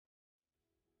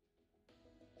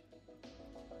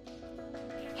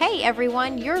Hey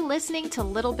everyone, you're listening to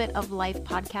Little Bit of Life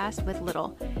podcast with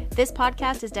Little. This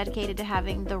podcast is dedicated to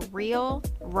having the real,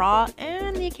 raw,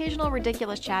 and the occasional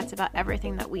ridiculous chats about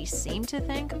everything that we seem to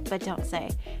think but don't say.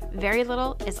 Very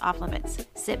little is off limits.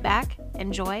 Sit back,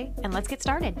 enjoy, and let's get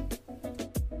started.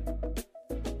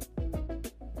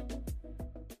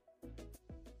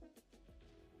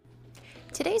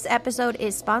 Today's episode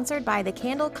is sponsored by The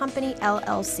Candle Company,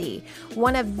 LLC,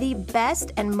 one of the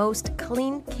best and most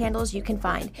clean candles you can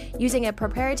find, using a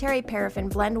proprietary paraffin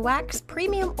blend wax,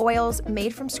 premium oils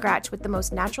made from scratch with the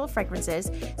most natural fragrances,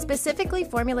 specifically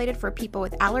formulated for people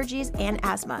with allergies and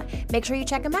asthma. Make sure you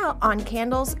check them out on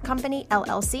Candles Company,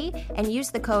 LLC, and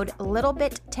use the code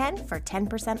LittleBit10 for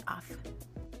 10% off.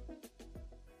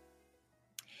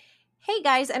 Hey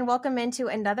guys, and welcome into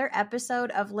another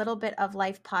episode of Little Bit of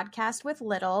Life podcast with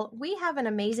Little. We have an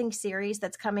amazing series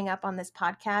that's coming up on this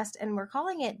podcast, and we're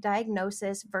calling it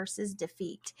Diagnosis versus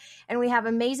Defeat. And we have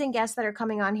amazing guests that are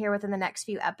coming on here within the next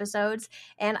few episodes.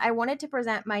 And I wanted to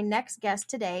present my next guest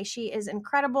today. She is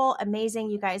incredible,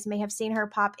 amazing. You guys may have seen her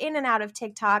pop in and out of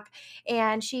TikTok,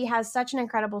 and she has such an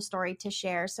incredible story to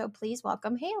share. So please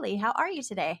welcome Haley. How are you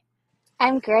today?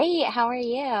 I'm great. How are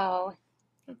you?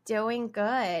 Doing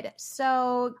good.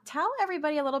 So tell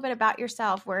everybody a little bit about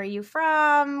yourself. Where are you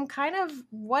from? Kind of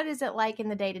what is it like in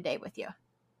the day-to-day with you?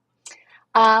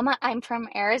 I'm from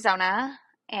Arizona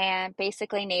and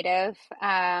basically native.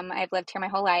 I've lived here my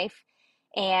whole life.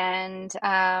 And,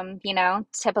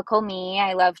 typical me,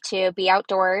 I love to be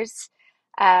outdoors.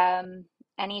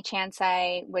 Any chance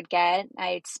I would get,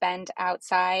 I'd spend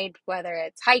outside, whether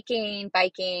it's hiking,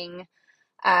 biking,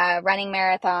 running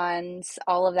marathons,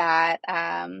 all of that.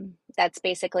 That's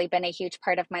basically been a huge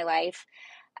part of my life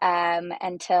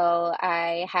until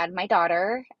I had my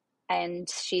daughter, and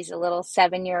she's a little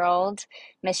 7-year-old,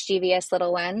 mischievous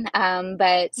little one.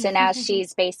 But so now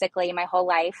she's basically my whole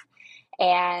life,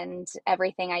 and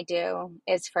everything I do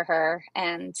is for her.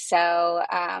 And so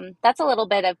that's a little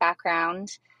bit of background.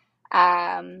 So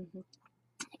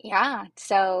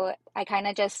I kind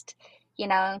of just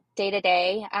day to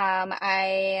day.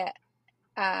 I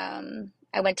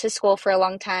went to school for a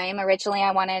long time. Originally,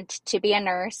 I wanted to be a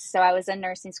nurse, so I was in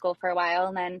nursing school for a while,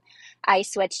 and then I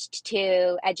switched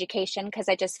to education because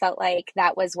I just felt like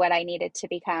that was what I needed to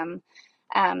become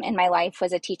in my life,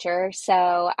 was a teacher.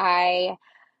 So I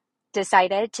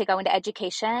decided to go into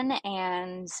education,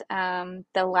 and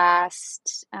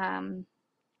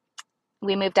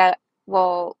we moved out.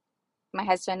 Well, my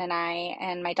husband and I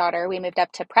and my daughter, we moved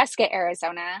up to Prescott,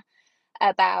 Arizona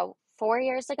about 4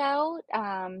 years ago,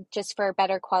 just for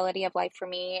better quality of life for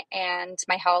me and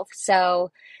my health.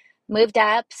 So moved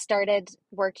up, started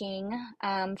working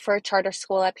for a charter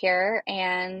school up here,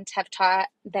 and have taught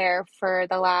there for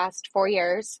the last 4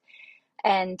 years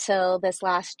until this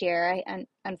last year. I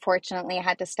unfortunately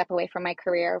had to step away from my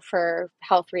career for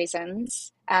health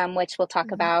reasons, which we'll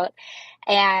talk about.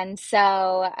 And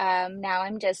so now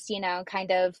I'm just,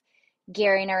 kind of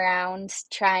gearing around,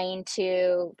 trying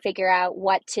to figure out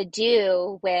what to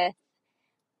do with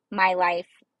my life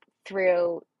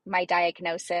through my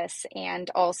diagnosis,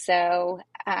 and also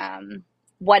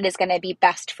what is going to be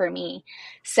best for me.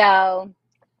 So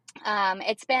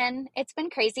it's been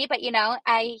crazy, but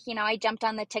I jumped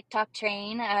on the TikTok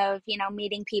train of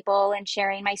meeting people and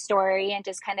sharing my story and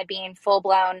just kind of being full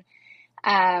blown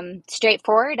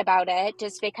straightforward about it,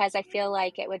 just because I feel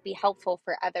like it would be helpful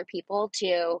for other people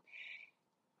to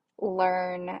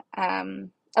learn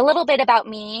a little bit about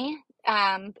me,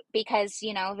 because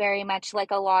very much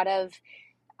like a lot of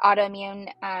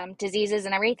autoimmune diseases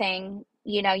and everything,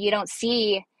 you don't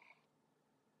see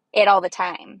it all the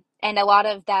time. And a lot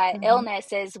of that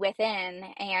illness is within.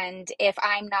 And if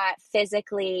I'm not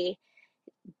physically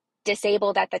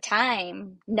disabled at the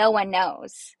time, no one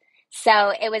knows.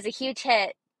 So it was a huge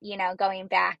hit, going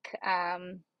back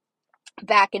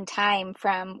in time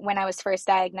from when I was first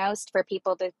diagnosed, for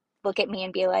people to look at me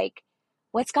and be like,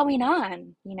 what's going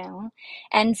on?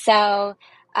 And so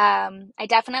I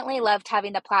definitely loved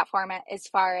having the platform as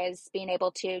far as being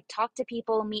able to talk to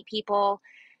people, meet people,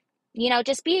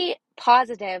 just be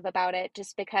positive about it,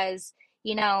 just because,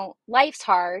 life's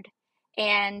hard.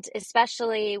 And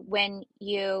especially when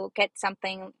you get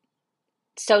something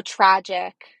so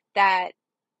tragic that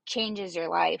changes your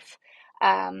life,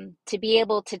 to be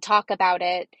able to talk about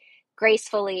it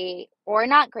gracefully or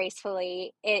not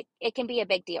gracefully, it can be a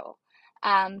big deal.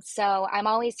 So I'm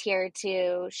always here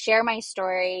to share my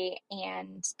story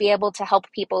and be able to help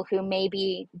people who may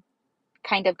be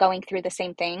kind of going through the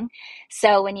same thing.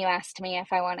 So when you asked me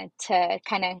if I wanted to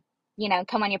kind of,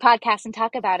 come on your podcast and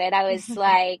talk about it, I was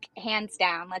like, hands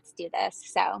down, let's do this.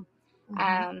 So,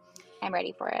 I'm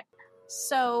ready for it.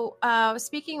 So,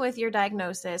 speaking with your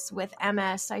diagnosis with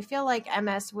MS, I feel like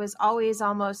MS was always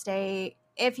almost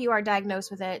if you are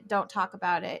diagnosed with it, don't talk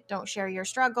about it, don't share your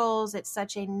struggles. It's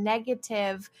such a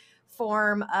negative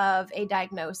form of a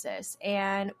diagnosis.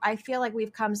 And I feel like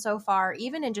we've come so far,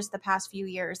 even in just the past few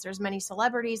years. There's many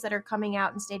celebrities that are coming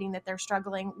out and stating that they're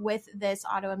struggling with this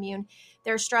autoimmune.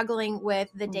 They're struggling with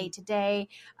the day to day.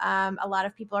 A lot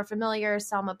of people are familiar.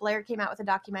 Selma Blair came out with a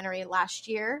documentary last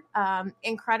year.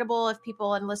 Incredible. If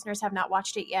people and listeners have not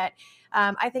watched it yet,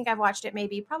 I think I've watched it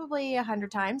probably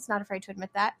 100 times. Not afraid to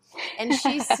admit that. And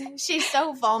she's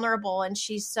so vulnerable and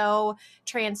she's so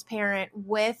transparent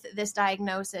with this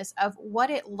diagnosis of what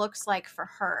it looks like for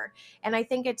her. And I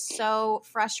think it's so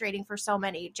frustrating for so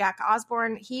many. Jack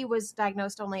Osborne, he was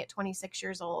diagnosed only at 26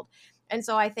 years old. And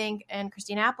so I think, and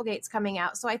Christina Applegate's coming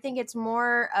out. So I think it's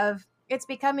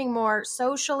becoming more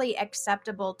socially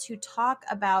acceptable to talk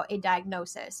about a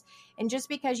diagnosis. And just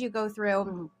because you go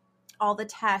through all the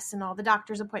tests and all the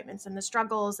doctor's appointments and the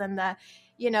struggles and the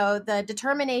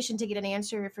determination to get an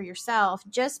answer for yourself,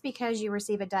 just because you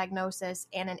receive a diagnosis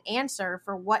and an answer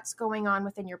for what's going on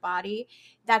within your body,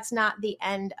 that's not the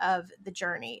end of the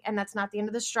journey. And that's not the end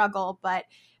of the struggle. But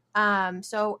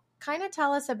so kind of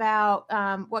tell us about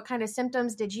what kind of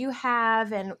symptoms did you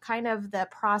have and kind of the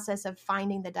process of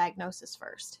finding the diagnosis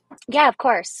first. Yeah, of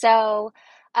course. So,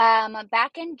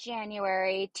 back in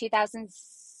January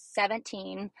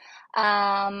 2017,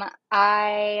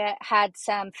 I had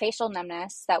some facial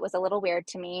numbness that was a little weird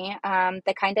to me.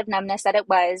 The kind of numbness that it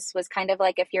was kind of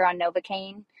like if you're on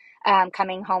Novocaine,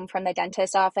 coming home from the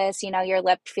dentist office, your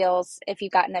lip feels if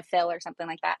you've gotten a fill or something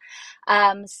like that.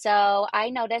 So I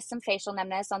noticed some facial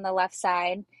numbness on the left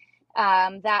side,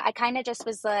 that I kind of just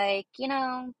was like,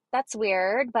 that's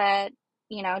weird, but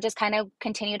just kind of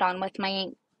continued on with my,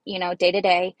 day to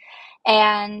day.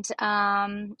 And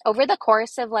over the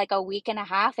course of like a week and a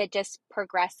half, it just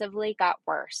progressively got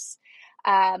worse,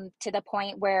 to the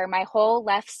point where my whole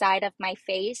left side of my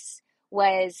face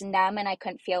was numb and I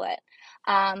couldn't feel it.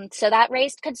 So that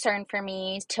raised concern for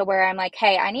me to where I'm like,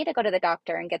 hey, I need to go to the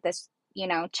doctor and get this,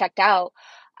 checked out.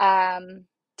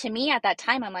 To me at that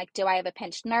time, I'm like, do I have a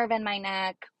pinched nerve in my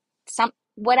neck?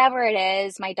 Whatever it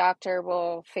is, my doctor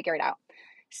will figure it out.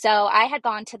 So I had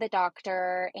gone to the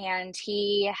doctor and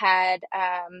he had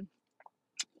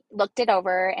looked it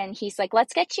over and he's like,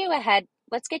 let's get you a head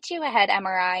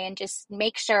MRI and just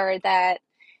make sure that,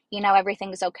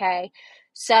 everything's okay.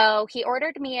 So he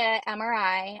ordered me a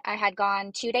MRI. I had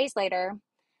gone 2 days later.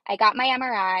 I got my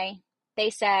MRI. They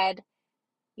said,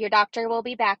 your doctor will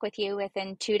be back with you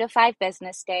within 2 to 5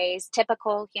 business days,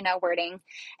 typical, wording.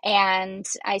 And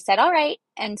I said, all right.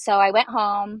 And so I went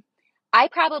home. I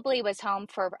probably was home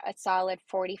for a solid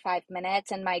 45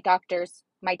 minutes and my doctor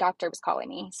was calling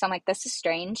me. So I'm like, this is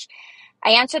strange.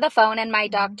 I answer the phone and my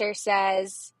doctor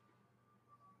says,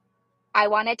 I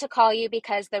wanted to call you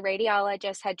because the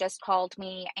radiologist had just called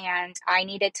me and I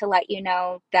needed to let you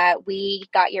know that we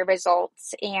got your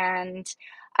results. And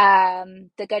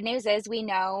the good news is we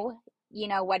know,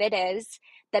 what it is.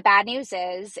 The bad news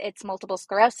is it's multiple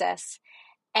sclerosis.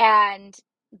 And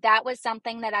that was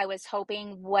something that I was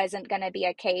hoping wasn't going to be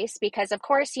a case because, of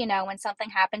course, when something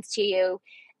happens to you,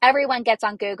 everyone gets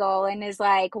on Google and is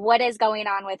like, what is going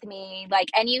on with me? Like,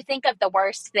 and you think of the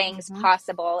worst things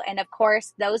possible. And of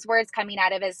course, those words coming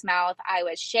out of his mouth, I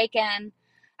was shaken.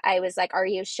 I was like, are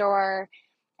you sure?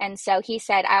 And so he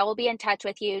said, I will be in touch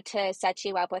with you to set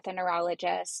you up with a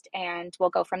neurologist and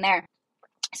we'll go from there.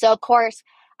 So, of course,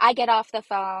 I get off the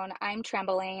phone. I'm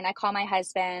trembling. I call my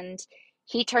husband.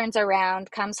 He turns around,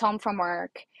 comes home from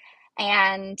work.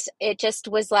 And it just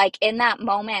was like in that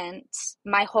moment,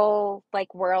 my whole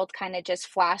like world kind of just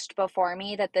flashed before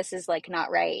me that this is like not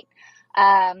right.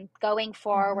 Going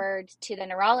forward to the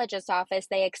neurologist's office,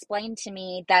 they explained to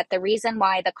me that the reason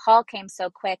why the call came so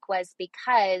quick was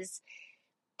because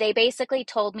they basically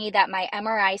told me that my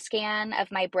MRI scan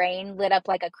of my brain lit up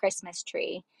like a Christmas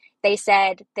tree. They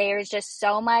said there's just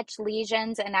so much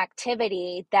lesions and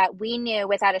activity that we knew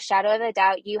without a shadow of a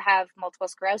doubt you have multiple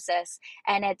sclerosis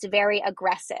and it's very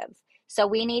aggressive. So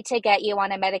we need to get you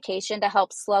on a medication to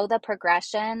help slow the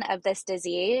progression of this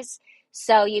disease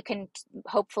so you can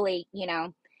hopefully,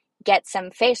 get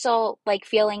some facial like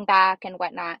feeling back and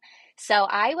whatnot. So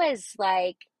I was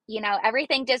like,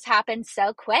 everything just happened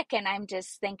so quick. And I'm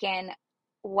just thinking,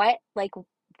 what, like,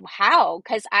 how?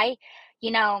 Because you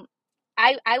know,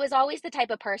 I was always the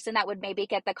type of person that would maybe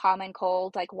get the common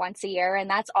cold like once a year, and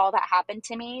that's all that happened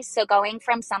to me. So going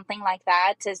from something like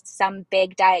that to some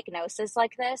big diagnosis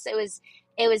like this,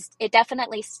 it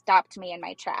definitely stopped me in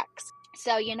my tracks.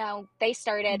 So, they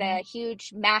started Mm-hmm. a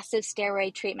huge, massive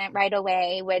steroid treatment right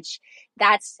away, which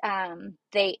that's, a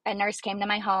nurse came to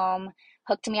my home,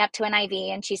 hooked me up to an IV,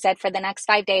 and she said, for the next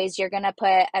 5 days, you're going to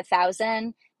put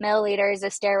 1,000 milliliters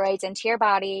of steroids into your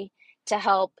body to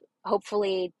help,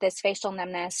 hopefully, this facial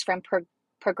numbness from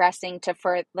progressing to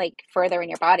further in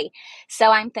your body.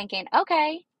 So I'm thinking,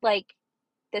 okay, like,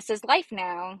 this is life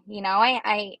now.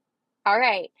 All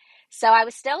right. So I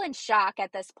was still in shock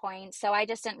at this point. So I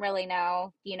just didn't really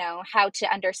know, how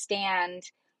to understand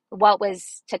what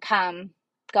was to come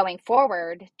going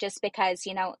forward, just because,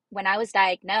 when I was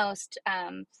diagnosed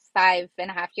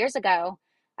 5.5 years ago,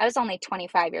 I was only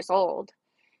 25 years old.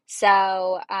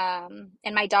 So,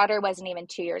 and my daughter wasn't even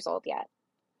 2 years old yet.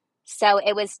 So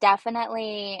it was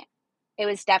definitely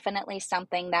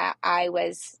something that I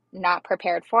was not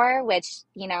prepared for, which,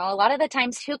 a lot of the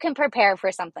times, who can prepare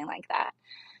for something like that?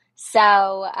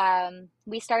 So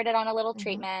we started on a little Mm-hmm.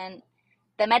 treatment.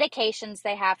 The medications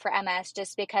they have for MS,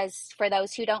 just because for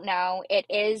those who don't know,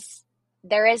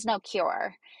 there is no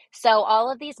cure. So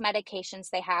all of these medications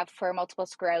they have for multiple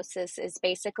sclerosis is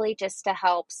basically just to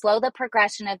help slow the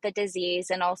progression of the disease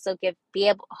and also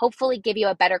hopefully give you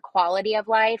a better quality of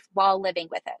life while living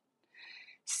with it.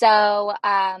 So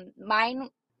my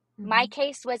Mm-hmm.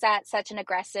 case was at such an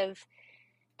aggressive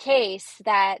case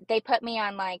that they put me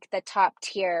on like the top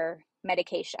tier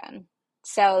medication.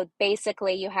 So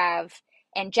basically, you have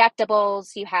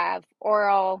injectables, you have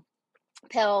oral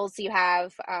pills, you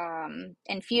have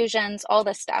infusions, all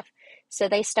this stuff. So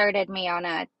they started me on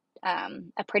a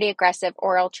pretty aggressive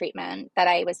oral treatment that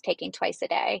I was taking twice a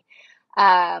day.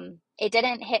 It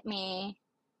didn't hit me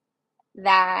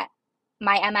that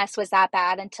my MS was that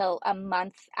bad until a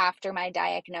month after my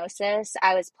diagnosis.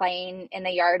 I was playing in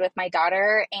the yard with my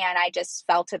daughter and I just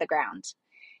fell to the ground.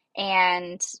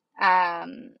 And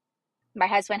um, my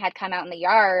husband had come out in the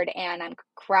yard and I'm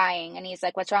crying and he's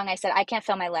like, "What's wrong?" I said, "I can't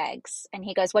feel my legs." And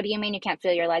he goes, "What do you mean you can't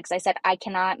feel your legs?" I said, "I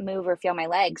cannot move or feel my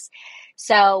legs."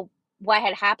 So what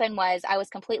had happened was I was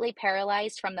completely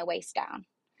paralyzed from the waist down.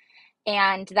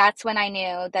 And that's when I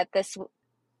knew that this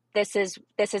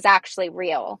is actually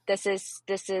real. This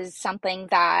is something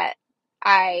that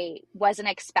I wasn't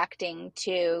expecting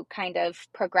to kind of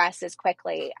progress as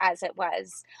quickly as it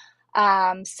was.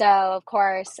 So of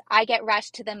course I get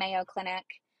rushed to the Mayo Clinic.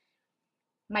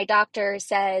 My doctor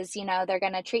says, they're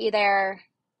going to treat you there.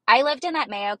 I lived in that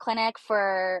Mayo Clinic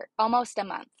for almost a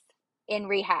month in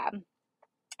rehab.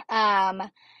 Um,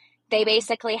 they Wow.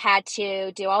 basically had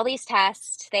to do all these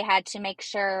tests. They had to make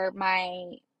sure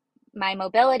my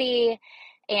mobility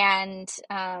and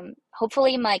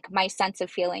hopefully like my sense of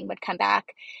feeling would come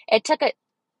back. It took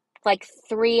like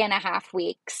 3.5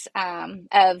 weeks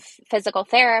of physical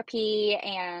therapy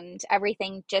and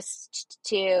everything just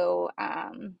to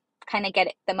kind of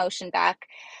get the motion back.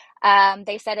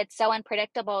 They said it's so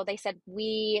unpredictable. They said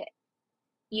they're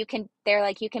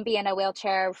like, you can be in a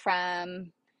wheelchair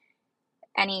from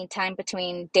any time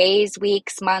between days,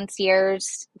 weeks, months,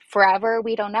 years, forever.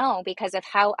 We don't know because of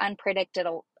how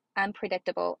unpredictable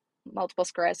multiple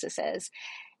sclerosis is.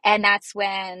 And that's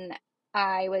when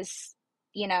I was,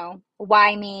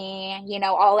 why me?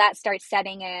 All that starts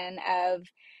setting in of,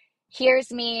 here's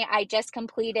me, I just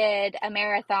completed a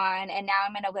marathon and now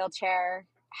I'm in a wheelchair.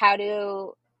 How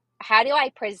do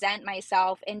I present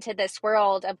myself into this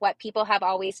world of what people have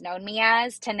always known me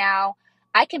as, to now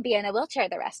I can be in a wheelchair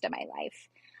the rest of my life?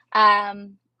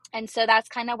 Um, and so that's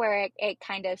kind of where it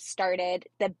kind of started,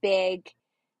 the big,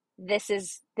 this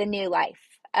is the new life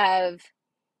of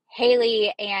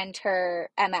Haley and her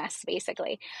MS,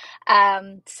 basically.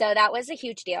 So that was a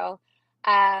huge deal.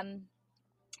 Um,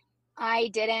 I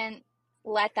didn't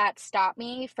let that stop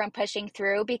me from pushing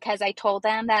through because I told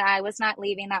them that I was not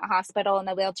leaving that hospital in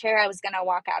the wheelchair. I was going to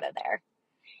walk out of there.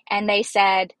 And they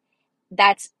said,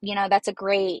 that's a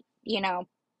great,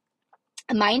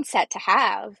 mindset to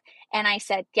have. And I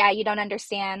said, "Yeah, you don't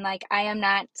understand. Like, I am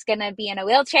not going to be in a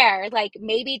wheelchair, like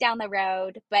maybe down the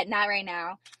road, but not right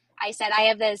now." I said, "I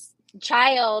have this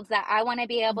child that I want to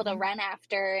be able to Mm-hmm. run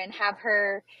after and have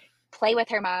her play with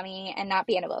her mommy and not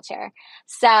be in a wheelchair."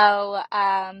 So,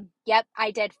 yep,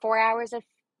 I did 4 hours of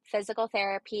physical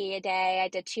therapy a day. I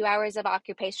did 2 hours of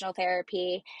occupational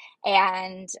therapy.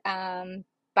 And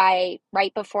by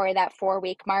right before that 4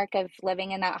 week mark of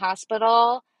living in that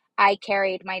hospital, I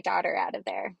carried my daughter out of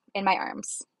there in my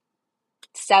arms.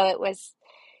 So it was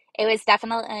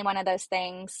definitely one of those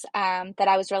things that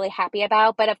I was really happy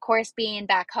about. But of course, being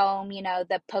back home,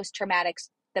 the post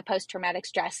traumatic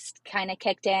stress kind of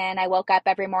kicked in. I woke up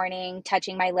every morning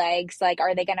touching my legs, like,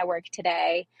 are they going to work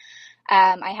today?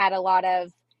 I had a lot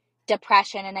of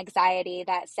depression and anxiety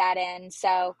that sat in.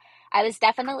 So I was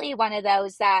definitely one of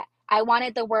those that I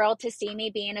wanted the world to see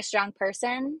me being a strong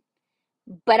person,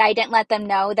 but I didn't let them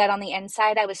know that on the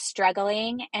inside I was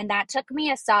struggling. And that took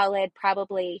me a solid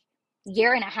probably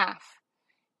year and a half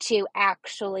to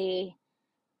actually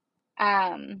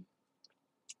um,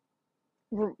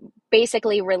 r-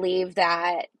 basically relieve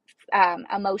that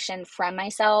emotion from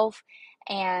myself.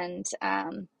 And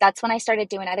that's when I started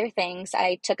doing other things.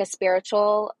 I took a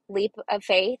spiritual leap of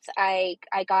faith. I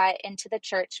got into the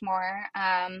church more.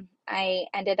 I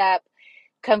ended up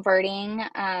converting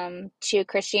to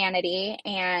Christianity,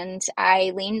 and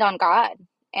I leaned on God,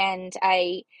 and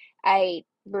I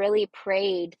really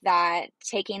prayed that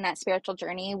taking that spiritual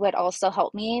journey would also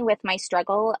help me with my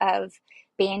struggle of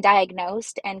being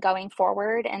diagnosed and going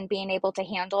forward and being able to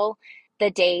handle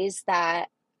the days that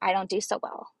I don't do so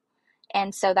well.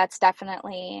 And so that's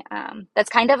definitely that's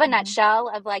kind of a Mhm. nutshell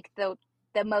of like the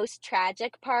most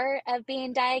tragic part of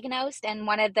being diagnosed and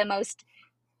one of the most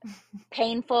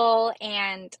painful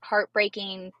and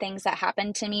heartbreaking things that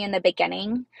happened to me in the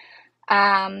beginning.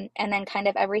 And then kind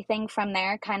of everything from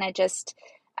there kind of just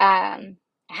um,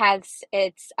 has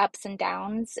its ups and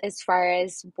downs as far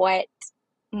as what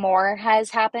more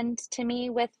has happened to me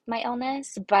with my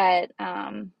illness. But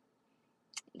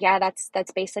yeah,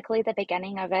 that's basically the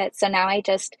beginning of it. So now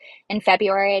in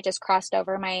February, I just crossed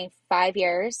over my 5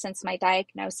 years since my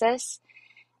diagnosis.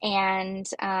 And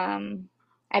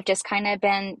I've just kind of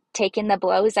been taking the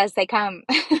blows as they come.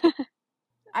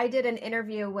 I did an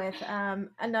interview with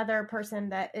another person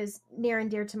that is near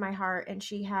and dear to my heart, and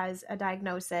she has a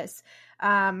diagnosis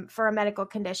for a medical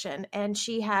condition. And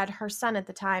she had her son at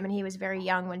the time, and he was very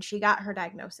young when she got her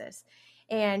diagnosis.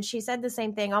 And she said the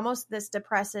same thing, almost this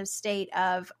depressive state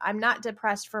of, I'm not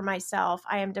depressed for myself.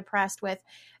 I am depressed with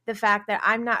the fact that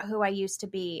I'm not who I used to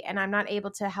be, and I'm not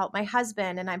able to help my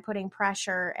husband, and I'm putting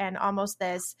pressure, and almost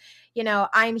this,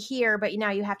 I'm here, but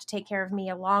now you have to take care of me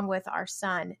along with our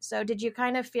son. So did you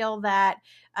kind of feel that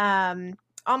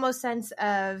almost sense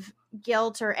of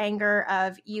guilt or anger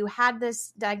of, you had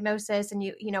this diagnosis and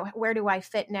where do I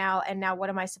fit now? And now what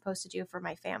am I supposed to do for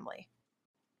my family?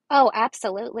 Oh,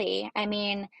 absolutely. I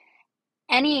mean,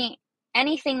 any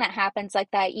anything that happens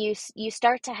like that, you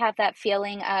start to have that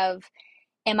feeling of,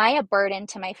 am I a burden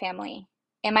to my family?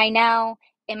 Am I now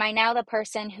am I now the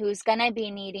person who's going to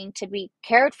be needing to be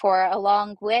cared for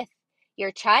along with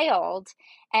your child?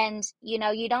 And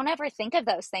you don't ever think of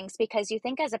those things because you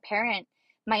think as a parent,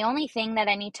 my only thing that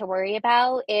I need to worry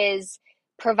about is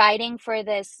providing for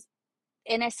this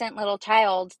innocent little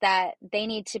child that they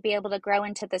need to be able to grow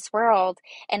into this world.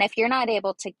 And if you're not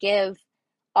able to give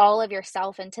all of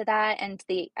yourself into that and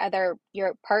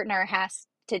your partner has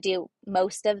to do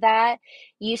most of that,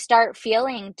 you start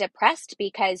feeling depressed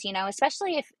because,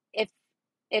 especially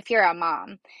if you're a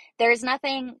mom, there's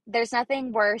nothing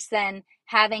worse than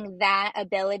having that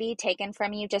ability taken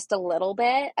from you just a little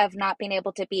bit of not being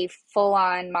able to be full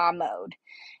on mom mode.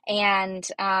 And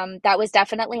that was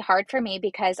definitely hard for me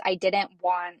because I didn't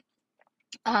want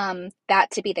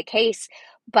that to be the case.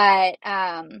 But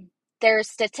there's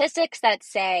statistics that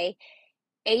say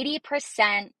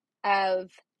 80%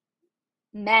 of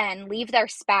men leave their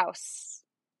spouse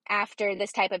after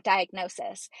this type of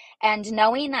diagnosis. And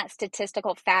knowing that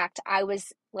statistical fact, I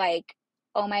was like,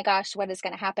 oh my gosh, what is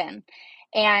going to happen?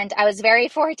 And I was very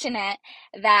fortunate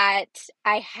that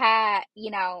I had,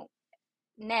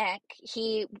 Nick,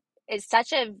 is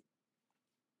such a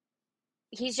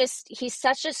he's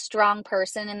such a strong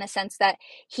person in the sense that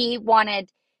he wanted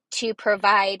to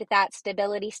provide that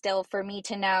stability still for me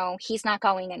to know he's not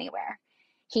going anywhere.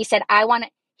 He said, I want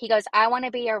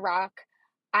to be a rock.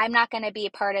 I'm not going to be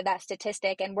a part of that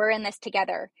statistic and we're in this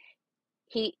together.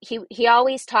 He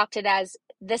always talked it as,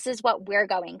 this is what we're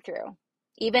going through.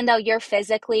 Even though you're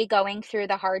physically going through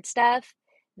the hard stuff,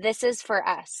 this is for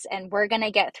us and we're going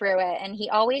to get through it. And he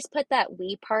always put that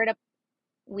we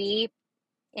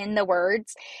in the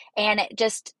words, and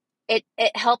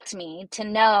it helped me to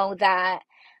know that,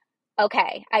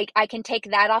 okay, I can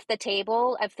take that off the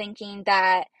table of thinking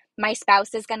that my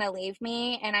spouse is going to leave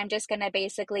me and I'm just going to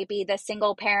basically be the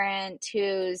single parent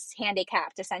who's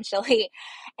handicapped essentially.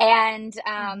 And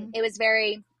Mm-hmm.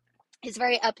 it's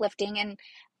very uplifting. And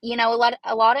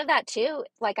a lot of that too,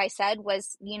 like I said,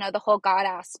 was the whole God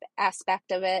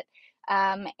aspect of it.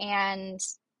 And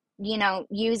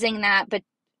using that, but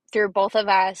through both of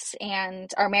us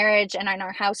and our marriage and in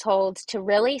our household to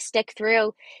really stick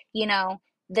through, you know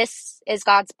this is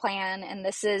God's plan and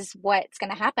this is what's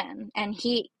going to happen. And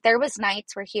there was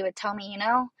nights where he would tell me,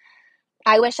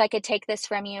 I wish I could take this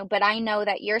from you, but I know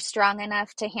that you're strong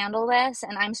enough to handle this,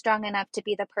 and I'm strong enough to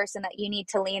be the person that you need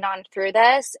to lean on through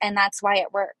this, and that's why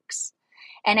it works.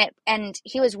 And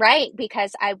he was right,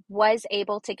 because I was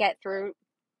able to get through,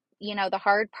 the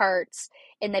hard parts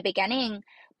in the beginning,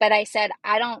 but I said,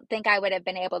 I don't think I would have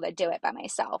been able to do it by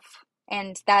myself.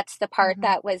 And that's the part Mm-hmm.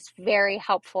 that was very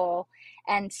helpful.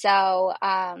 And so,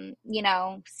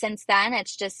 since then,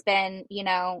 it's just been,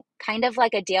 kind of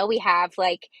like a deal we have.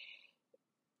 Like,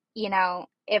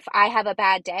 if I have a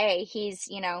bad day, he's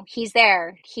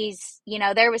there.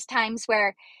 There was times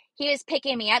where he was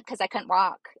picking me up because I couldn't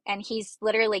walk, and he's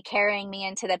literally carrying me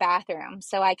into the bathroom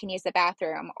so I can use the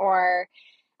bathroom, or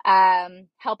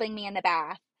helping me in the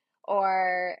bath,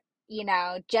 or,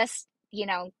 just,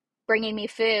 bringing me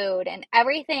food, and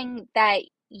everything that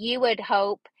you would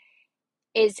hope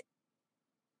is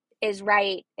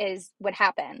right is would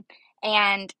happen.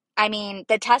 And I mean,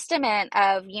 the testament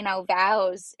of,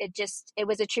 vows, it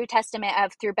was a true testament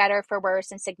of through better for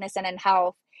worse, in sickness and in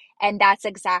health. And that's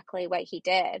exactly what he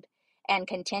did and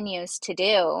continues to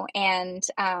do. And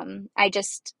I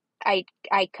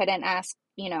couldn't ask,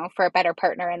 for a better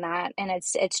partner in that. And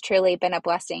it's truly been a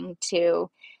blessing to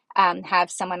have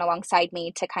someone alongside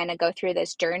me to kind of go through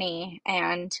this journey,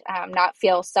 and not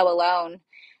feel so alone.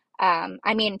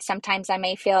 I mean, sometimes I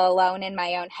may feel alone in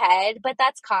my own head, but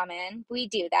that's common. We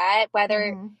do that,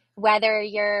 Mm-hmm. whether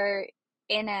you're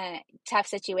in a tough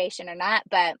situation or not,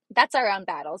 but that's our own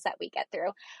battles that we get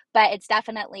through. But it's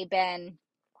definitely been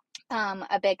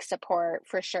a big support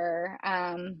for sure.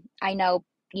 I know,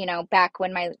 back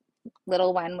when my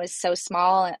little one was so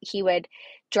small, he would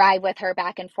drive with her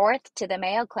back and forth to the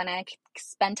Mayo Clinic,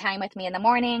 spend time with me in the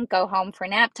morning, go home for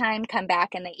nap time, come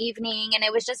back in the evening. And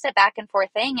it was just a back and forth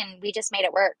thing, and we just made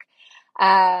it work.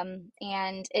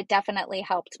 And it definitely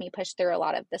helped me push through a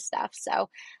lot of this stuff. So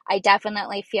I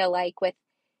definitely feel like with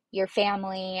your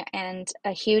family and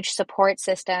a huge support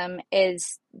system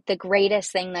is the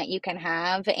greatest thing that you can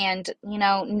have. And,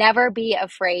 never be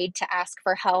afraid to ask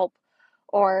for help,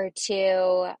 or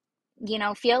to,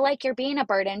 feel like you're being a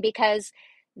burden, because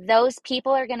those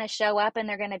people are going to show up and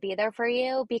they're going to be there for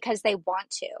you because they want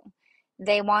to.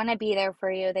 They want to be there for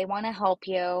you. They want to help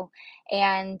you.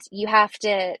 And you have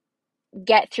to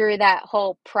get through that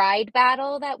whole pride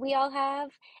battle that we all have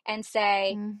and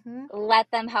say, Mm-hmm. let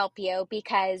them help you,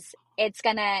 because it's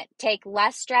going to take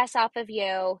less stress off of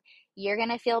you. You're going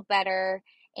to feel better,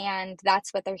 and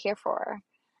that's what they're here for.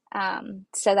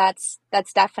 So that's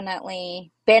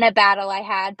definitely been a battle I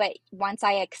had, but once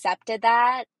I accepted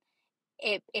that,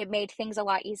 it made things a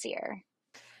lot easier.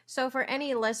 So, for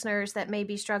any listeners that may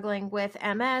be struggling with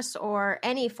MS or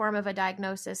any form of a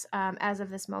diagnosis as of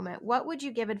this moment, what would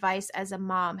you give advice as a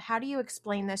mom? How do you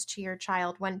explain this to your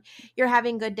child when you're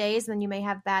having good days and then you may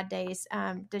have bad days?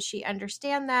 Does she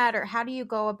understand that? Or how do you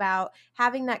go about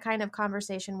having that kind of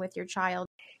conversation with your child?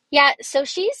 Yeah, so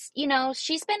she's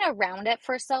been around it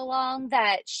for so long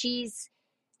that she's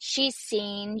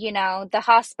seen, the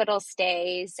hospital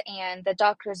stays and the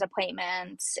doctor's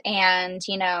appointments, and,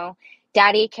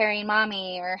 daddy carrying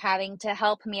mommy, or having to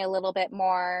help me a little bit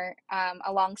more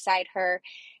alongside her.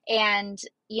 And,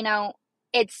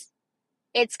 it's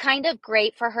it's kind of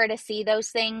great for her to see those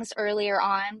things earlier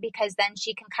on, because then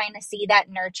she can kind of see that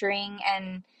nurturing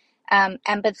and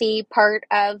empathy part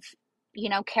of,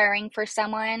 caring for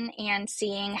someone and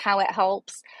seeing how it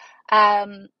helps.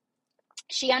 Um,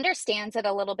 she understands it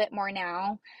a little bit more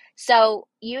now. So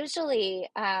usually,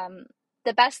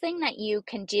 the best thing that you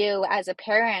can do as a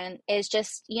parent is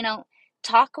just,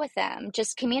 talk with them,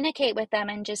 just communicate with them,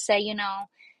 and just say,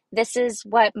 this is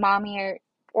what mommy,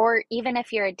 or even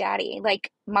if you're a daddy,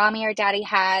 like mommy or daddy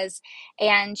has,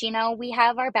 and, we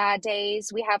have our bad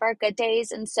days, we have our good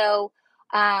days. And so,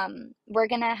 we're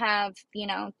going to have,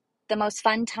 the most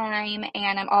fun time,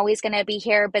 and I'm always going to be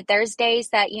here. But there's days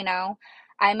that,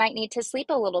 I might need to sleep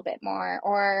a little bit more,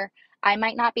 or I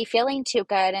might not be feeling too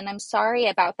good, and I'm sorry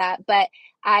about that, but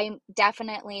I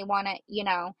definitely want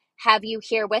to, have you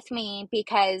here with me,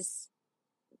 because,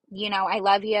 I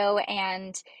love you,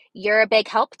 and you're a big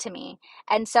help to me.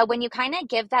 And so when you kind of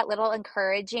give that little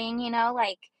encouraging,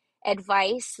 like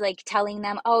advice, like telling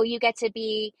them, oh, you get to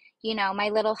be, my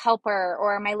little helper,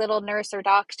 or my little nurse or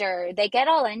doctor, they get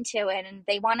all into it, and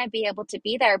they want to be able to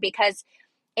be there, because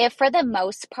if for the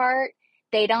most part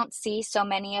they don't see so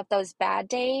many of those bad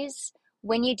days,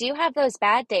 when you do have those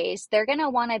bad days, they're going to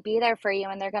want to be there for you,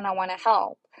 and they're going to want to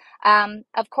help.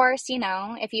 Of course,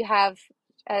 if you have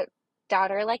a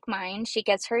daughter like mine, she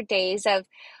gets her days of,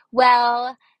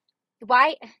 well,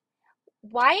 why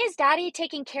why is daddy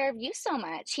taking care of you so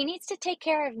much? He needs to take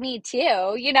care of me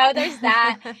too. There's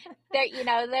that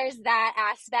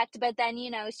aspect, but then,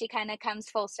 she kind of comes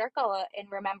full circle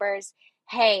and remembers,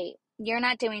 hey, you're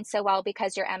not doing so well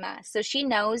because you're MS. So she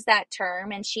knows that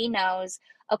term and she knows,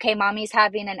 okay, mommy's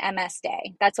having an MS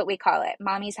day. That's what we call it.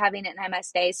 Mommy's having an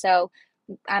MS day. So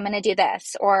I'm going to do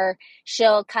this, or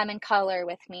she'll come and color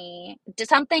with me. Do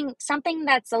something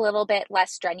that's a little bit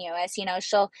less strenuous,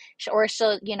 she'll,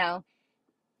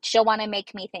 she'll want to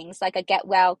make me things like a get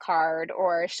well card,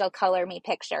 or she'll color me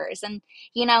pictures. And,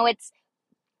 it's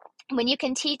when you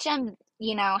can teach them,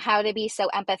 how to be so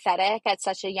empathetic at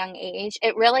such a young age,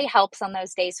 it really helps on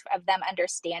those days of them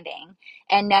understanding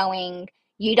and knowing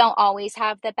you don't always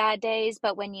have the bad days,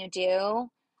 but when you do,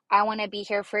 I want to be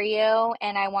here for you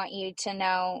and I want you to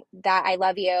know that I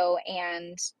love you,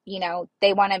 and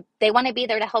they want to be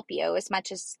there to help you as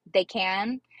much as they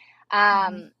can.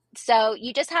 Hmm. So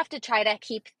you just have to try to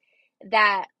keep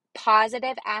that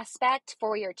positive aspect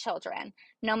for your children,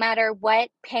 no matter what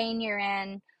pain you're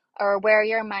in or where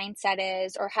your mindset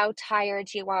is or how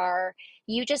tired you are.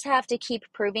 You just have to keep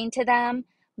proving to them,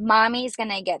 mommy's going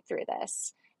to get through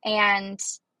this. And,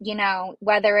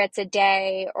 whether it's a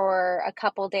day or a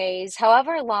couple days,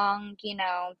 however long,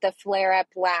 the flare up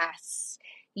lasts,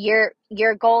 your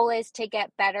goal is to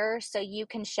get better so you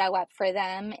can show up for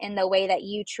them in the way that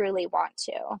you truly want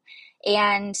to.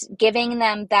 And giving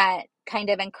them that kind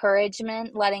of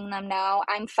encouragement, letting them know,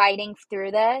 I'm fighting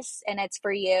through this and it's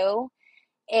for you.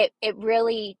 It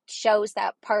really shows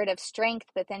that part of strength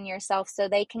within yourself, so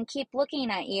they can keep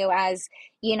looking at you as,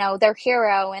 their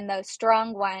hero and the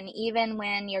strong one, even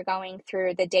when you're going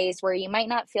through the days where you might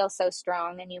not feel so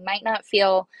strong and you might not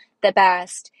feel the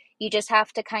best. You just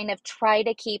have to kind of try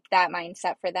to keep that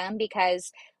mindset for them,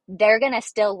 because they're going to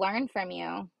still learn from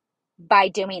you by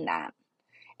doing that.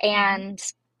 Hmm. And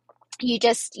you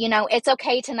just, it's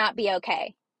okay to not be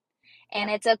okay. And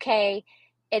Yep.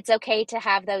 it's okay to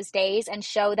have those days and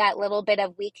show that little bit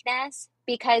of weakness,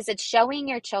 because it's showing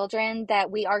your children that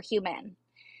we are human.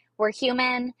 We're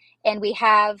human and we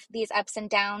have these ups and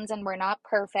downs and we're not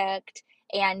perfect.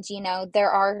 And,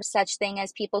 there are such thing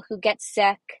as people who get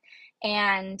sick,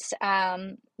 and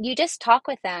you just talk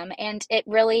with them, and it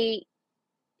really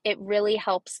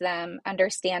helps them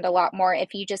understand a lot more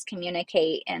if you just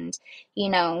communicate, and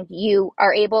you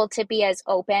are able to be as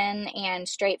open and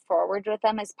straightforward with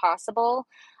them as possible.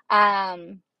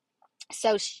 um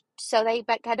so they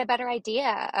get a better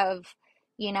idea of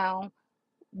you know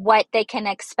what they can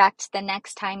expect the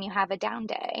next time you have a down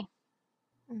day.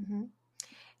 Hmm.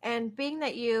 And being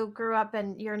that you grew up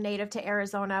and you're native to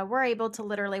Arizona, we're able to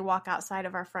literally walk outside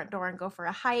of our front door and go for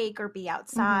a hike or be Hmm.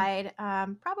 outside.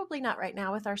 Probably not right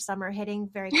now with our summer hitting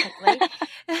very quickly.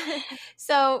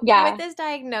 So, with Yeah. this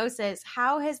diagnosis,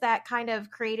 how has that kind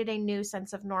of created a new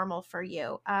sense of normal for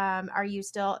you? Are you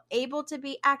still able to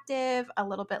be active, a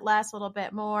little bit less, a little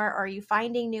bit more? Or are you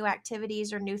finding new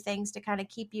activities or new things to kind of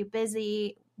keep you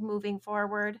busy moving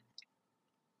forward?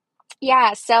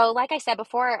 Yeah, so like I said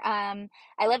before, I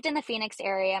lived in the Phoenix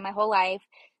area my whole life.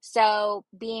 So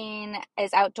being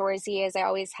as outdoorsy as I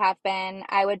always have been,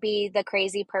 I would be the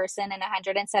crazy person in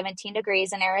 117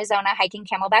 degrees in Arizona hiking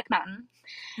Camelback Mountain.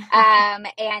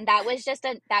 And that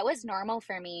was normal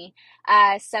for me.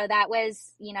 So that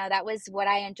was what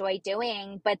I enjoyed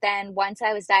doing. But then once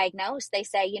I was diagnosed, they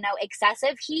say,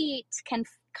 excessive heat can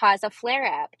cause a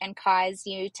flare up and cause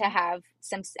you to have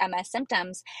some MS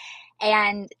symptoms.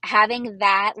 And having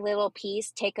that little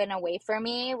piece taken away from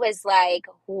me was like,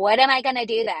 what am I going to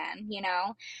do then?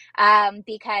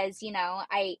 Because,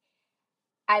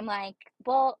 I'm like,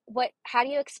 well, how do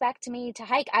you expect me to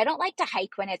hike? I don't like to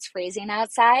hike when it's freezing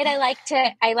outside. I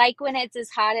like when it's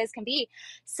as hot as can be.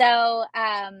 So,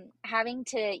 having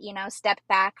to, step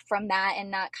back from that and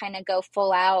not kind of go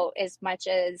full out as much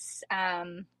as,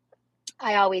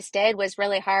 I always did was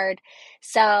really hard.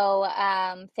 So,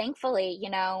 thankfully,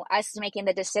 us making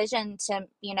the decision to,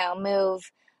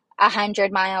 move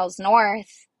 100 miles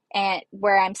north, and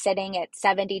where I'm sitting at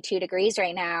 72 degrees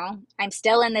right now, I'm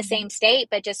still in the Mhm. same state,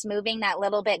 but just moving that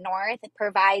little bit north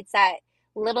provides that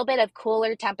little bit of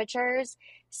cooler temperatures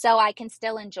so I can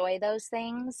still enjoy those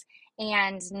things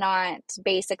and not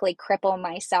basically cripple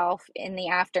myself in the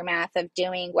aftermath of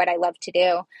doing what I love to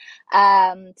do.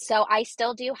 So I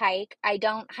still do hike. I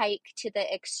don't hike to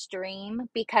the extreme,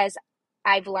 because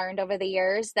I've learned over the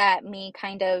years that me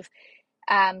kind of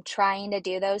trying to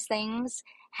do those things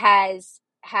has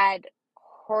had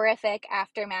horrific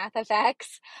aftermath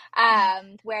effects,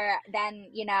 where then,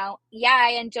 yeah,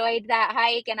 I enjoyed that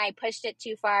hike and I pushed it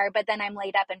too far, but then I'm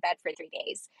laid up in bed for 3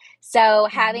 days. So Mhm.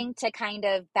 having to kind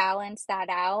of balance that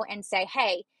out and say,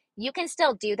 hey, you can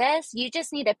still do this. You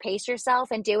just need to pace yourself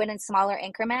and do it in smaller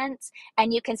increments,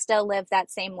 and you can still live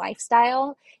that same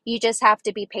lifestyle. You just have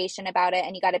to be patient about it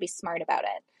and you got to be smart about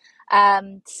it.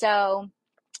 So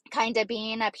kind of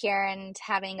being up here and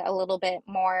having a little bit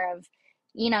more of,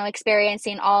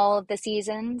 experiencing all of the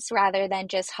seasons rather than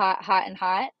just hot, hot, and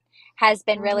hot has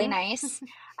been really Mm-hmm. nice.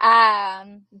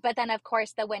 But then of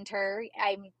course the winter,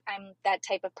 I'm that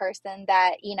type of person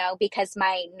that, because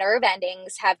my nerve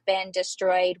endings have been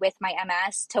destroyed with my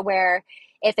MS to where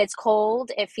if it's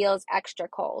cold, it feels extra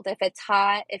cold. If it's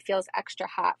hot, it feels extra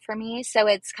hot for me. So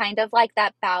it's kind of like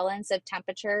that balance of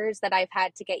temperatures that I've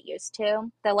had to get used to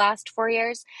the last 4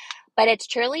 years. But it's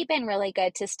truly been really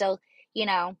good to still, you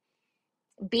know,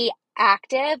 be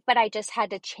active, but I just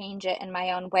had to change it in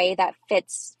my own way that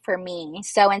fits for me.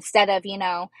 So instead of,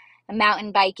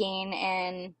 mountain biking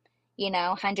in,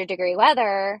 100-degree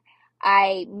weather,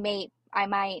 I might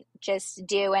just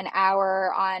do an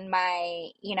hour on my,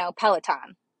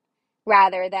 Peloton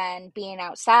rather than being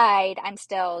outside. I'm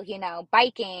still,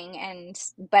 biking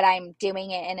but I'm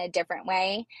doing it in a different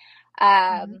way.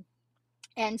 Mm-hmm. Um,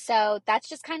 and so that's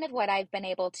just kind of what I've been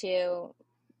able to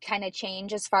kind of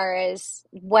change as far as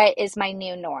what is my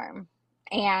new norm.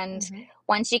 And Mm-hmm.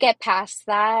 once you get past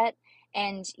that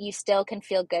and you still can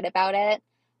feel good about it,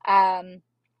 um,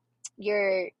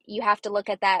 you have to look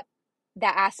at that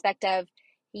aspect of,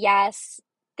 yes,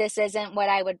 this isn't what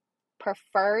I would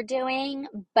prefer doing,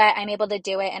 but I'm able to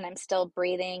do it and I'm still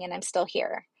breathing and I'm still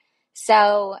here.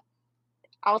 So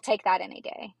I'll take that any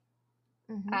day.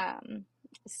 Mm-hmm. Um,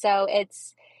 so it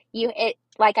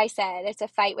like I said, it's a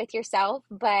fight with yourself,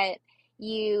 but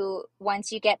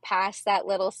once you get past that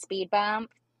little speed bump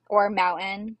or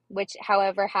mountain, which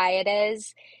however high it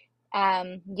is,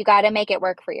 you got to make it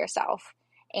work for yourself.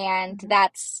 And Mm-hmm.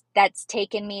 that's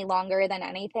taken me longer than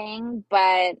anything,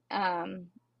 but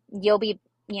you'll be,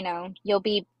 you'll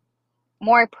be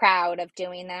more proud of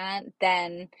doing that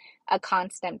than a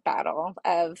constant battle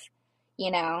of,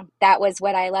 that was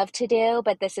what I love to do,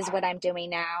 but this is what I'm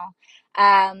doing now.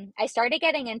 I started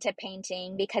getting into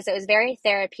painting because it was very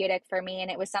therapeutic for me, and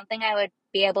it was something I would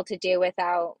be able to do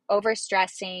without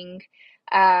overstressing,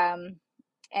 and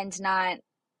not,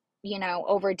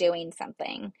 overdoing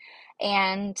something.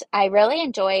 And I really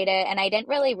enjoyed it, and I didn't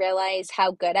really realize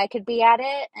how good I could be at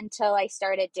it until I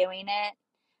started doing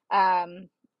it.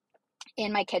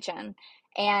 In my kitchen,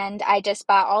 and I just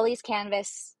bought all these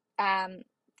canvases and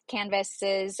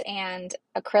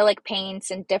acrylic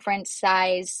paints and different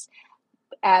size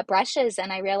brushes,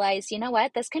 and I realized, you know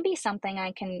what, this can be something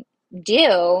I can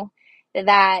do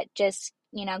that just,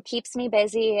 keeps me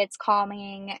busy, it's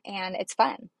calming, and it's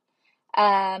fun.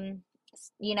 um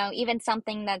Even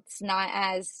something that's not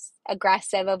as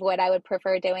aggressive of what I would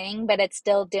prefer doing, but it's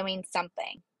still doing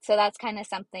something. So that's kind of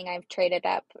something I've traded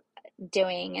up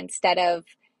doing instead of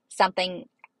something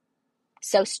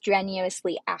so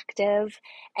strenuously active.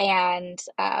 And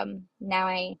now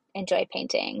I enjoy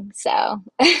painting. So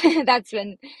that's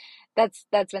been that's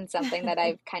been something that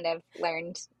I've kind of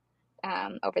learned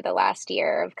over the last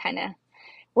year of kind of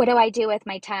what do I do with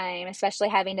my time, especially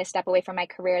having to step away from my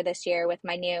career this year with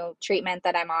my new treatment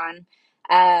that I'm on.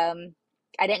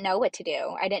 I didn't know what to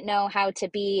do. I didn't know how to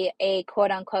be a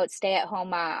quote unquote stay at home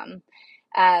mom,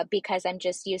 because I'm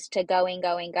just used to going,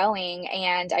 going, going.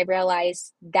 And I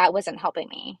realized that wasn't helping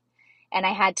me. And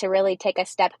I had to really take a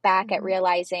step back at Mm-hmm.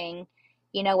 realizing,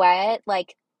 you know what,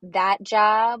 like that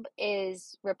job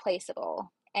is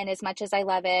replaceable. And as much as I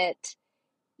love it,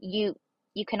 you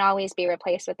you can always be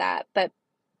replaced with that. But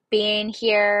being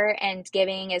here and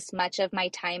giving as much of my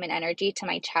time and energy to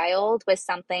my child was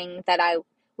something that I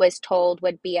was told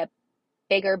would be a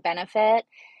bigger benefit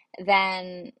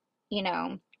than, you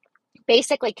know,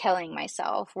 basically killing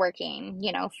myself working,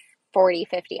 40,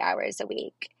 50 hours a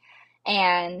week.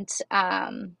 And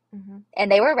Mm-hmm.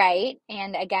 and they were right.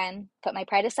 And again, put my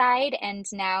pride aside, and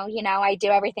now, I do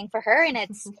everything for her, and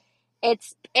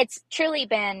it's truly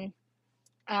been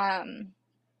um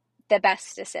the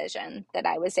best decision that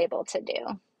I was able to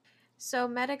do. So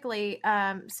medically,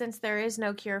 since there is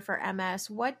no cure for MS,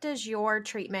 what does your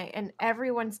treatment, and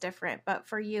everyone's different, but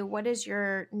for you, what is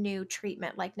your new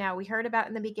treatment like now? We heard about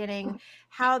in the beginning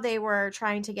how they were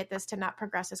trying to get this to not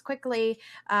progress as quickly.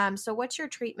 So what's your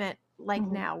treatment like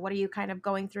Mhm. now? What are you kind of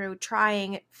going through,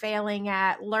 trying, failing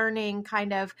at, learning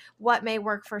kind of what may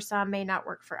work for some, may not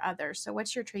work for others? So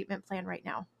what's your treatment plan right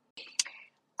now?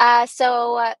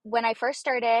 When I first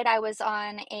started, I was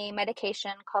on a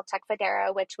medication called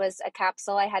Tecfidera, which was a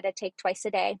capsule I had to take twice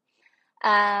a day.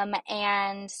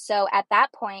 And so at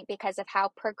that point, because of how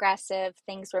progressive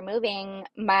things were moving,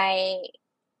 my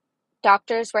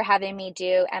doctors were having me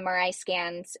do MRI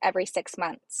scans every 6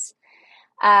 months.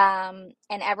 And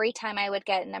every time I would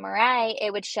get an MRI,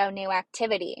 it would show new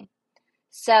activity.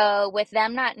 So with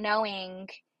them not knowing,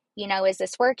 is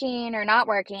this working or not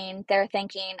working? They're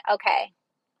thinking, okay,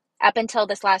 up until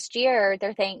this last year,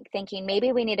 they're thinking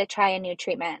maybe we need to try a new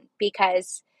treatment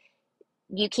because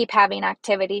you keep having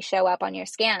activity show up on your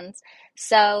scans.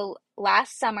 So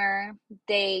last summer,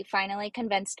 they finally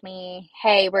convinced me,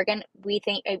 hey,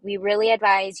 we really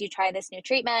advise you try this new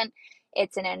treatment.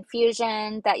 It's an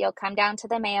infusion that you'll come down to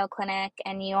the Mayo Clinic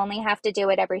and you only have to do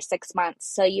it every 6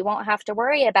 months. So you won't have to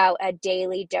worry about a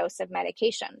daily dose of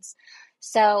medications.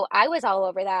 So I was all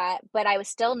over that, but I was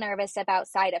still nervous about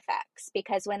side effects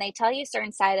because when they tell you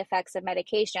certain side effects of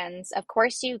medications, of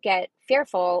course you get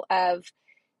fearful of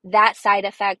that side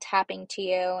effect happening to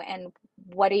you and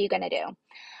what are you going to do?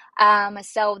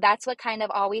 So that's what kind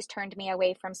of always turned me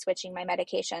away from switching my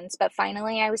medications. But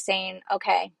finally, I was saying,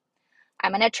 okay,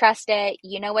 I'm going to trust it.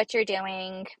 You know what you're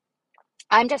doing.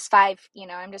 I'm just like,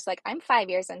 I'm 5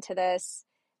 years into this.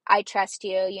 I trust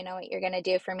you. You know what you're going to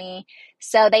do for me.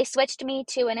 So they switched me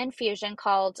to an infusion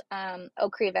called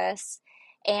Ocrevus.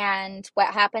 And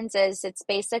what happens is it's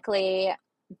basically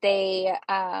they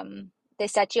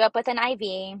set you up with an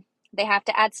IV. They have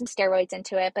to add some steroids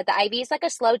into it, but the IV is like a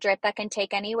slow drip that can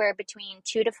take anywhere between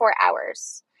 2 to 4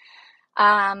 hours.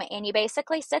 And you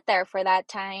basically sit there for that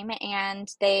time and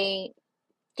they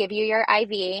give you your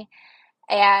IV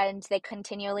and they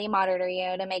continually monitor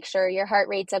you to make sure your heart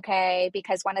rate's okay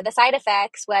because one of the side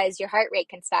effects was your heart rate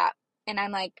can stop. And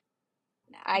I'm like,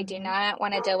 I do Mm-hmm. not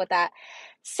want to deal with that.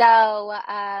 So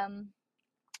I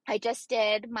just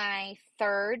did my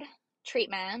third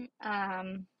treatment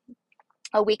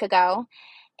a week ago,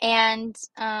 and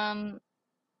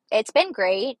it's been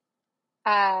great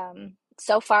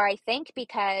so far, I think,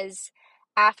 because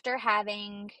after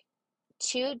having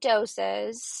 2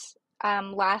 doses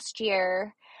last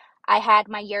year, I had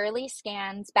my yearly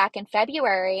scans back in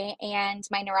February, and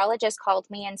my neurologist called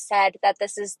me and said that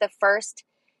this is the first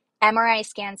MRI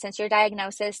scan since your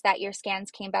diagnosis that your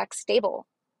scans came back stable.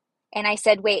 And I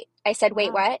said, wait,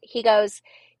 Wow. what? He goes,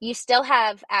 you still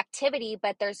have activity,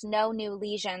 but there's no new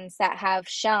lesions that have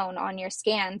shown on your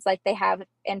scans like they have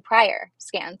in prior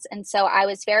scans. And so I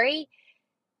was very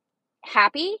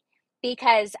happy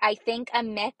because I think a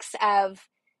mix of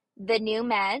the new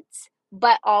meds,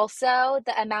 but also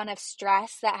the amount of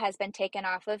stress that has been taken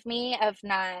off of me of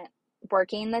not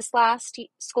working this last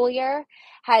school year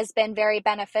has been very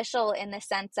beneficial in the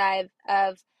sense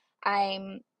of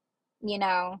I'm, you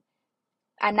know,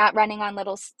 I'm not running on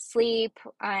little sleep.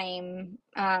 I'm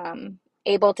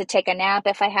able to take a nap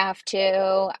if I have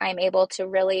to. I'm able to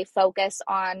really focus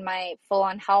on my full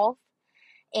on health.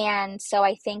 And so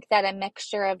I think that a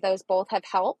mixture of those both have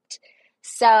helped.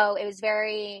 So it was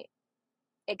very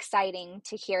exciting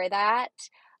to hear that.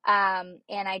 And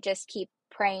I just keep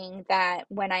praying that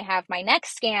when I have my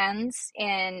next scans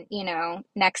in,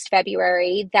 next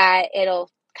February, that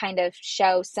it'll kind of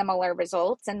show similar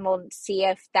results and we'll see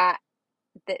if that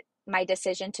my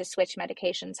decision to switch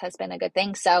medications has been a good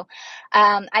thing. So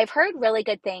I've heard really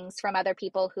good things from other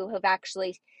people who have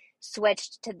actually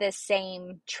switched to this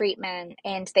same treatment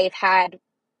and they've had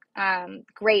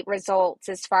great results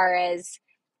as far as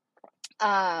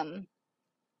um,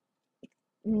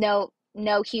 no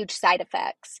huge side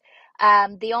effects.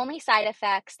 The only side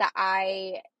effects that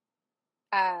I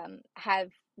have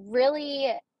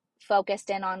really focused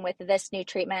in on with this new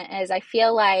treatment is I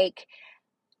feel like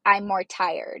I'm more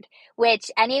tired, which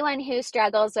anyone who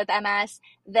struggles with MS,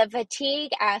 the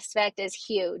fatigue aspect is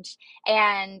huge.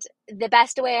 And the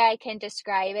best way I can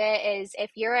describe it is if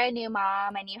you're a new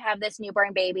mom and you have this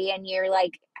newborn baby and you're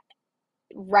like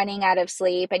running out of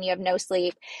sleep and you have no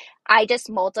sleep, I just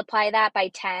multiply that by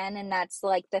 10, and that's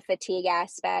like the fatigue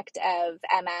aspect of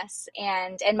MS.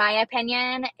 And in my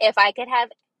opinion, if I could have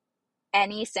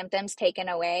any symptoms taken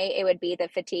away, it would be the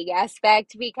fatigue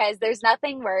aspect because there's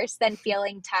nothing worse than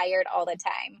feeling tired all the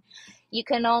time. You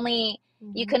can only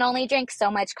you Mm-hmm. can only drink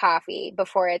so much coffee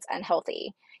before it's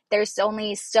unhealthy. There's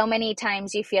only so many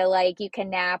times you feel like you can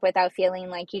nap without feeling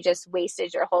like you just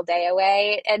wasted your whole day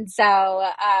away. And so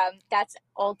that's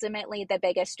ultimately the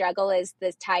biggest struggle is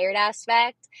the tired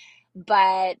aspect.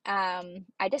 But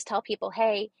I just tell people,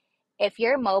 hey, if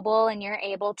you're mobile and you're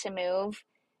able to move,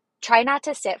 try not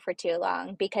to sit for too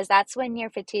long because that's when your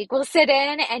fatigue will sit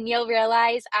in and you'll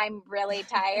realize I'm really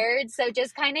tired. So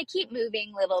just kind of keep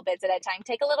moving little bits at a time.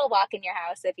 Take a little walk in your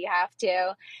house if you have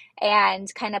to and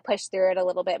kind of push through it a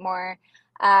little bit more.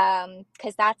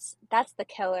 Because that's the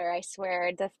killer, I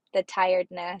swear, the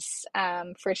tiredness,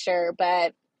 for sure.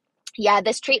 But yeah,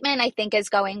 this treatment I think is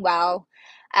going well.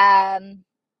 Um,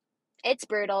 it's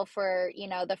brutal for,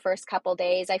 the first couple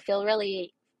days. I feel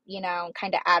really,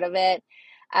 kind of out of it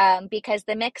because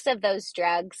the mix of those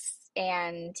drugs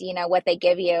and what they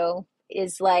give you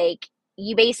is like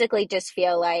you basically just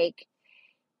feel like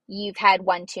you've had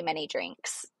one too many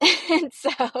drinks. And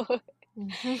so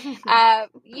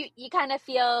you kind of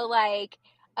feel like,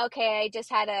 okay,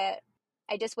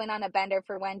 I just went on a bender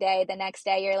for one day. The next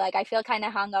day you're like, I feel kind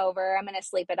of hungover. I'm gonna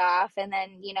sleep it off. And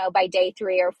then, by day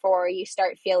 3 or 4, you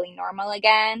start feeling normal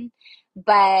again.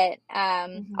 But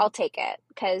I'll take it,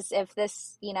 because if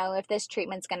this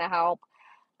treatment's gonna help,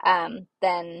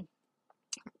 then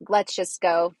let's just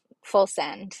go full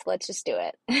send. Let's just do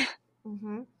it.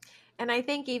 Mm-hmm. And I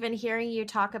think even hearing you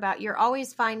talk about, you're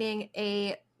always finding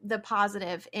the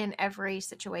positive in every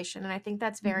situation, and I think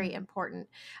that's very important.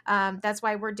 That's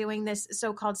why we're doing this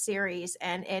so-called series,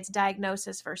 and it's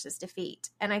diagnosis versus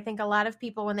defeat. And I think a lot of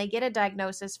people, when they get a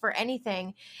diagnosis for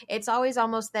anything, it's always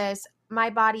almost this: my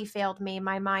body failed me,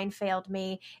 my mind failed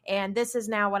me, and this is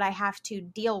now what I have to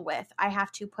deal with. I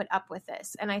have to put up with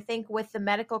this. And I think with the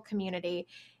medical community,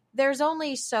 there's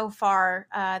only so far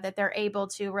that they're able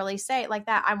to really say it like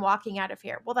that. I'm walking out of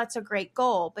here. Well, that's a great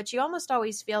goal, but you almost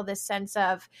always feel this sense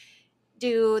of,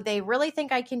 do they really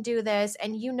think I can do this?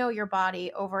 And your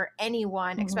body over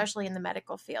anyone, Mhm. especially in the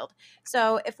medical field.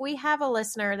 So if we have a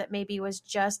listener that maybe was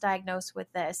just diagnosed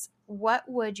with this, what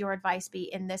would your advice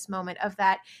be in this moment of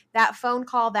that phone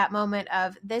call, that moment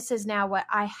of, this is now what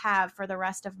I have for the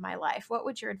rest of my life? What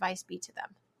would your advice be to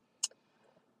them?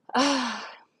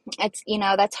 It's,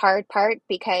 that's hard part,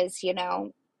 because,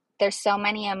 there's so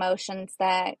many emotions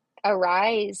that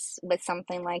arise with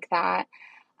something like that.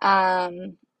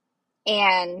 Um,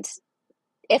 and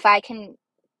if I can,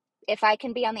 if I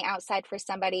can be on the outside for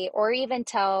somebody, or even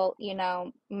tell,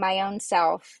 my own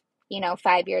self,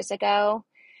 5 years ago,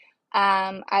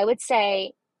 I would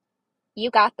say, you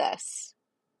got this,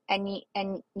 and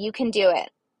you can do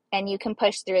it, and you can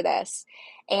push through this.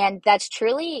 And that's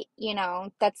truly,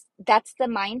 that's the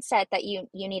mindset that you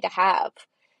need to have,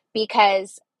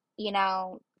 because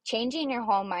changing your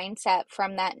whole mindset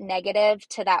from that negative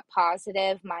to that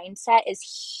positive mindset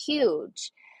is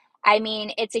huge. I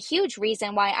mean, it's a huge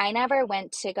reason why I never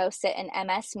went to go sit in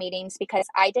MS meetings, because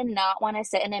I did not want to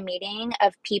sit in a meeting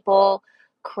of people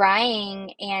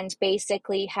crying and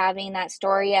basically having that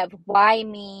story of, why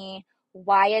me?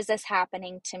 Why is this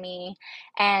happening to me?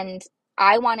 And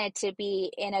I wanted to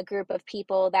be in a group of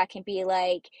people that can be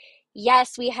like,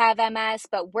 yes, we have MS,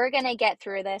 but we're going to get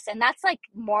through this. And that's like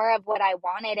more of what I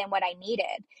wanted and what I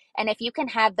needed. And if you can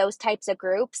have those types of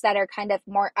groups that are kind of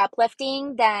more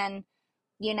uplifting than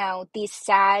these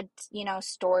sad,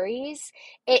 stories,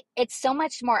 it's so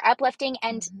much more uplifting.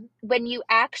 And Mm-hmm. when you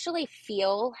actually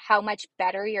feel how much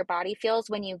better your body feels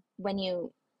when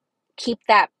you keep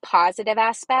that positive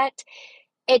aspect,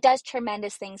 it does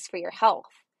tremendous things for your health.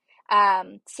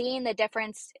 Seeing the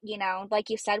difference, like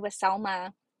you said with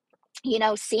Selma,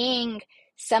 seeing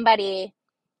somebody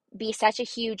be such a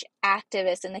huge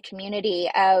activist in the community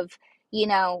of, you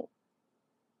know,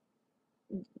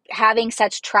 having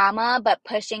such trauma, but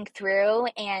pushing through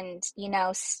and,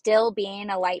 still being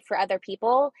a light for other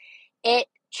people, it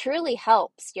truly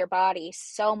helps your body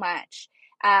so much.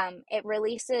 It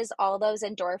releases all those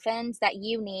endorphins that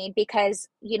you need, because,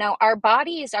 our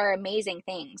bodies are amazing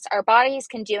things. Our bodies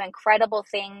can do incredible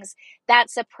things that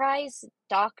surprise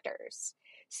doctors.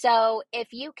 So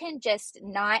if you can just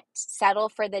not settle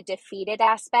for the defeated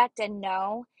aspect and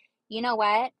know, you know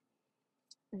what?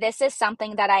 This is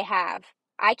something that I have.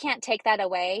 I can't take that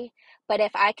away. But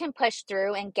if I can push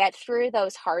through and get through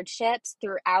those hardships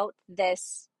throughout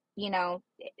this,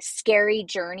 scary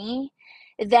journey,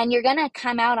 then you're going to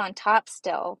come out on top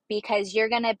still, because you're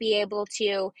going to be able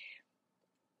to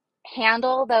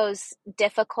handle those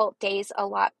difficult days a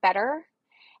lot better.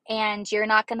 And you're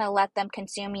not going to let them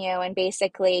consume you and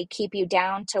basically keep you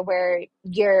down to where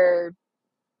your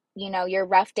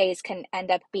rough days can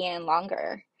end up being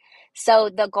longer. So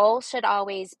the goal should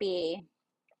always be,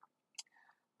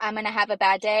 I'm going to have a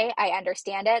bad day. I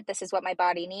understand it. This is what my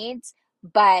body needs,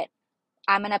 but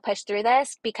I'm going to push through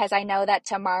this, because I know that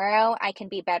tomorrow I can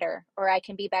be better, or I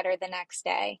can be better the next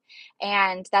day.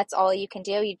 And that's all you can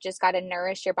do. You just got to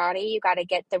nourish your body. You got to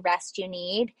get the rest you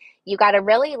need. You got to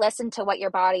really listen to what your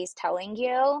body's telling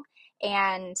you,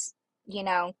 and,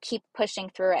 keep pushing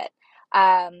through it.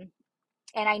 And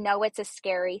I know it's a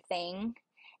scary thing,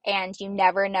 and you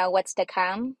never know what's to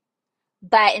come.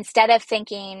 But instead of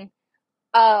thinking,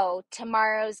 oh,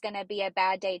 tomorrow's going to be a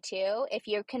bad day too, if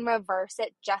you can reverse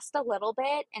it just a little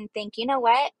bit and think, you know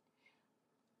what?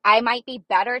 I might be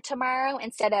better tomorrow,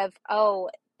 instead of, oh,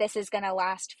 this is going to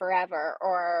last forever,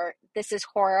 or this is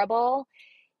horrible.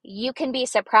 you can be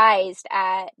surprised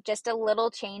at just a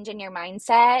little change in your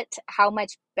mindset, how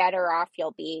much better off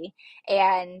you'll be.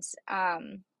 And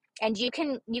and you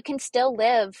can still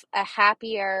live a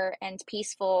happier and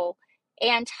peaceful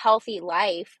and healthy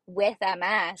life with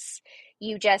MS.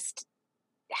 You just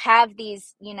have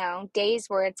these, days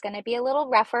where it's going to be a little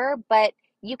rougher, but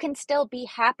you can still be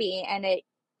happy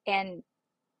and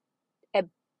uh,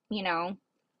 you know,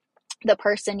 the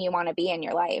person you want to be in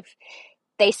your life.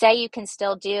 They say you can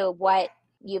still do what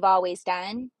you've always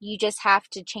done. You just have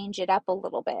to change it up a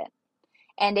little bit.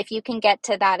 And if you can get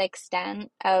to that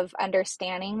extent of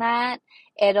understanding that,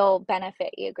 it'll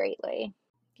benefit you greatly.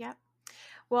 Yep.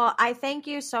 Well, I thank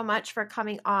you so much for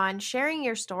coming on, sharing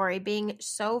your story, being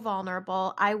so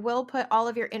vulnerable. I will put all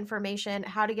of your information,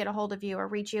 how to get a hold of you or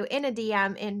reach you, in a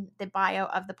DM in the bio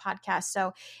of the podcast.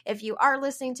 So if you are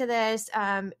listening to this,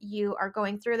 you are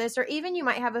going through this, or even you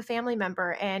might have a family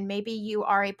member and maybe you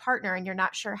are a partner and you're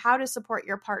not sure how to support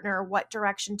your partner or what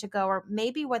direction to go or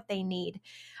maybe what they need,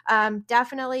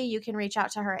 definitely you can reach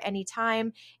out to her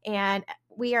anytime. And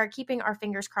we are keeping our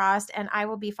fingers crossed, and I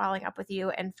will be following up with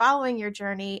you and following your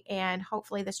journey. And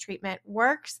hopefully this treatment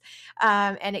works,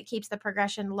 and it keeps the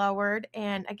progression lowered.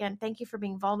 And again, thank you for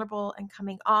being vulnerable and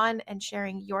coming on and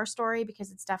sharing your story,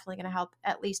 because it's definitely going to help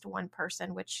at least one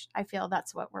person, which I feel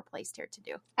that's what we're placed here to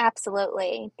do.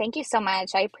 Absolutely. Thank you so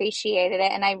much. I appreciated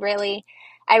it. And I really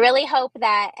hope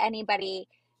that anybody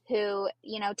who,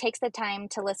 takes the time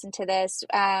to listen to this,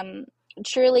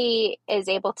 truly is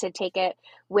able to take it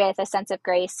with a sense of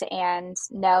grace and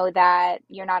know that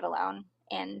you're not alone.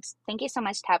 And thank you so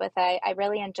much, Tabitha. I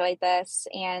really enjoyed this,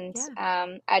 and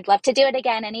Yeah. I'd love to do it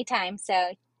again anytime.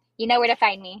 So you know where to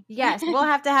find me. Yes, we'll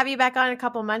have to have you back on in a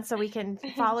couple months so we can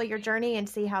follow your journey and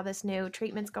see how this new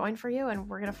treatment's going for you. And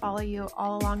we're going to follow you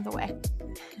all along the way.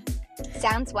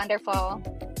 Sounds wonderful.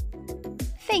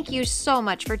 Thank you so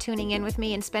much for tuning in with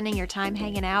me and spending your time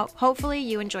hanging out. Hopefully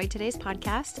you enjoyed today's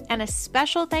podcast, and a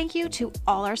special thank you to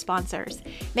all our sponsors.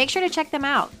 Make sure to check them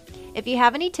out. If you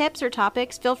have any tips or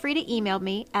topics, feel free to email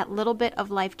me at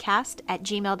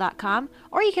littlebitoflifecast@gmail.com,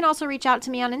 or you can also reach out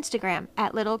to me on Instagram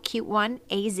at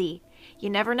littlecute1az. You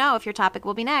never know if your topic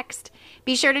will be next.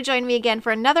 Be sure to join me again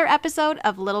for another episode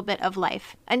of Little Bit of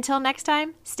Life. Until next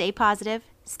time, stay positive,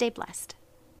 stay blessed.